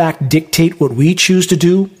that fact dictate what we choose to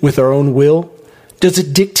do with our own will? Does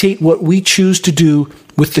it dictate what we choose to do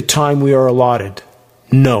with the time we are allotted?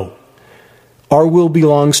 No. Our will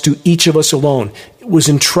belongs to each of us alone. It was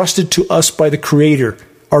entrusted to us by the Creator,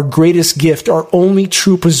 our greatest gift, our only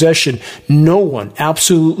true possession. No one,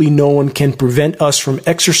 absolutely no one, can prevent us from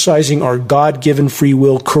exercising our God-given free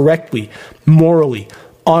will correctly, morally,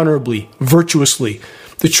 honorably, virtuously.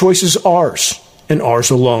 The choice is ours, and ours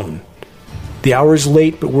alone. The hour is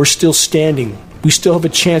late, but we're still standing. We still have a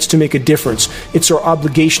chance to make a difference. It's our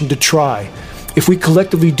obligation to try. If we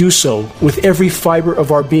collectively do so, with every fiber of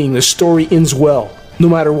our being, the story ends well, no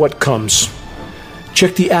matter what comes.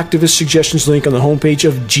 Check the activist suggestions link on the homepage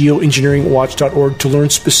of geoengineeringwatch.org to learn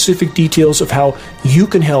specific details of how you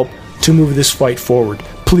can help to move this fight forward.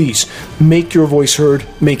 Please, make your voice heard,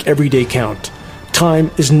 make every day count. Time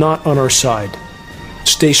is not on our side.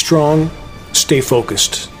 Stay strong, stay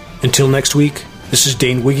focused. Until next week, this is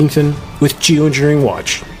Dane Wigington with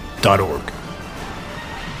geoengineeringwatch.org.